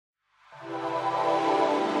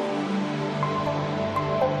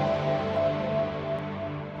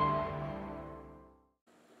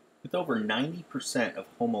With over 90% of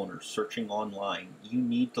homeowners searching online, you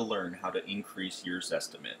need to learn how to increase your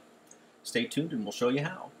Zestimate. Stay tuned and we'll show you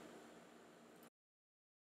how.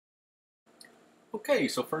 Okay,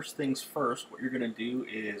 so first things first, what you're going to do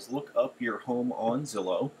is look up your home on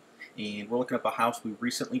Zillow. And we're looking up a house we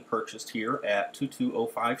recently purchased here at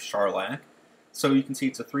 2205 Charlac. So you can see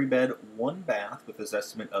it's a 3-bed, 1-bath with a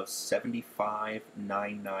Zestimate of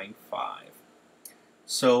 $75,995.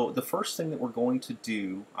 So the first thing that we're going to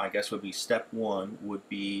do, I guess would be step one, would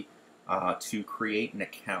be to create an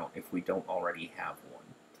account if we don't already have one.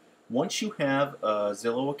 Once you have a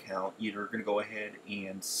Zillow account, you're going to go ahead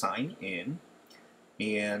and sign in.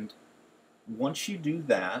 And once you do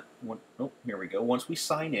that, here we go. Once we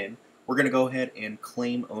sign in, we're going to go ahead and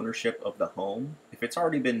claim ownership of the home. If it's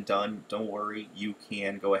already been done, don't worry. You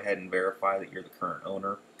can go ahead and verify that you're the current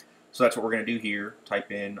owner. So that's what we're going to do here.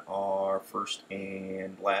 Type in our first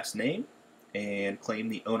and last name and claim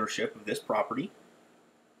the ownership of this property.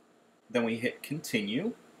 Then we hit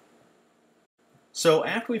continue. So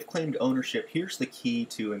after we've claimed ownership, here's the key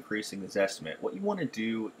to increasing this estimate. What you want to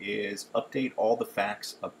do is update all the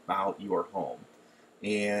facts about your home.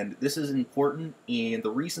 And this is important, and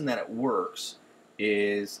the reason that it works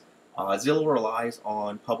is Zillow relies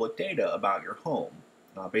on public data about your home.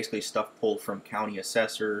 Basically stuff pulled from county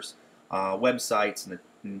assessors, websites,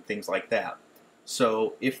 and things like that.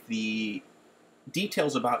 So if the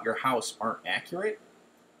details about your house aren't accurate,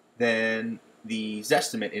 then the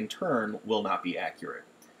Zestimate in turn will not be accurate.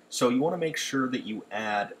 So you want to make sure that you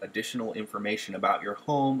add additional information about your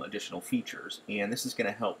home, additional features, and this is going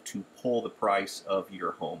to help to pull the price of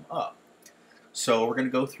your home up. So we're going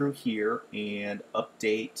to go through here and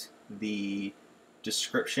update the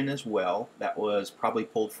description as well. That was probably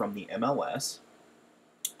pulled from the MLS.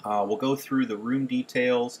 We'll go through the room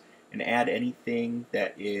details and add anything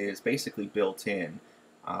that is basically built in.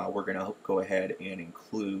 We're going to go ahead and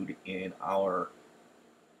include in our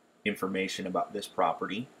information about this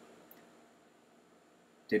property.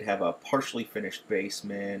 Did have a partially finished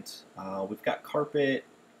basement. We've got carpet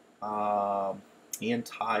and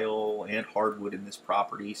tile and hardwood in this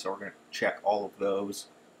property, so we're going to check all of those.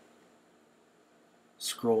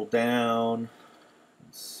 Scroll down.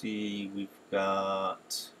 Let's see, we've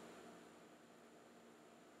got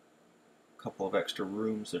a couple of extra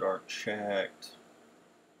rooms that aren't checked.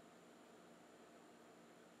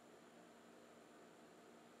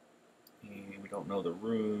 And we don't know the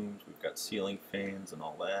rooms. We've got ceiling fans and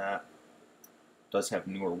all that. Does have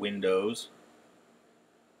newer windows.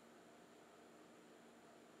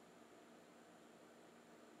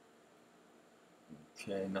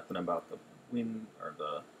 Okay, nothing about the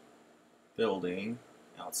the building.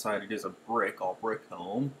 Outside it is a all brick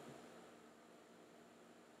home.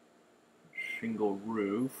 Shingle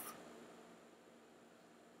roof.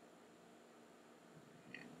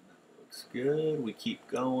 Looks good. We keep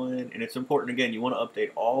going, and it's important again, you want to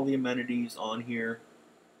update all the amenities on here.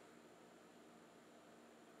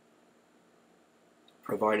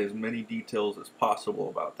 Provide as many details as possible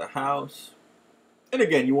about the house. And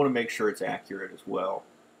again, you want to make sure it's accurate as well.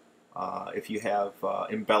 If you have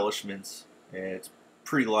embellishments, it's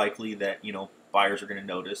pretty likely that buyers are going to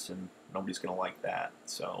notice, and nobody's going to like that.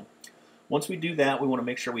 So once we do that, we want to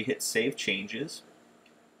make sure we hit Save Changes.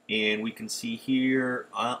 And we can see here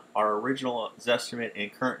our original Zestimate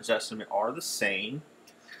and current Zestimate are the same.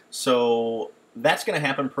 So that's going to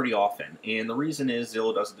happen pretty often. And the reason is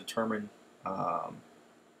Zillow doesn't determine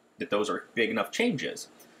that those are big enough changes.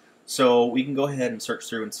 So we can go ahead and search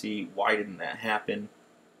through and see why didn't that happen.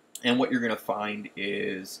 And what you're going to find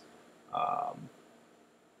is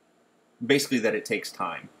basically that it takes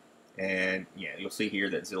time. And yeah, you'll see here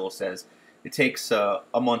that Zillow says it takes a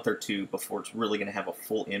month or two before it's really going to have a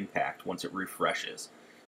full impact once it refreshes.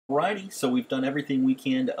 Alrighty, so we've done everything we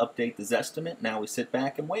can to update the Zestimate. Now we sit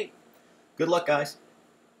back and wait. Good luck, guys.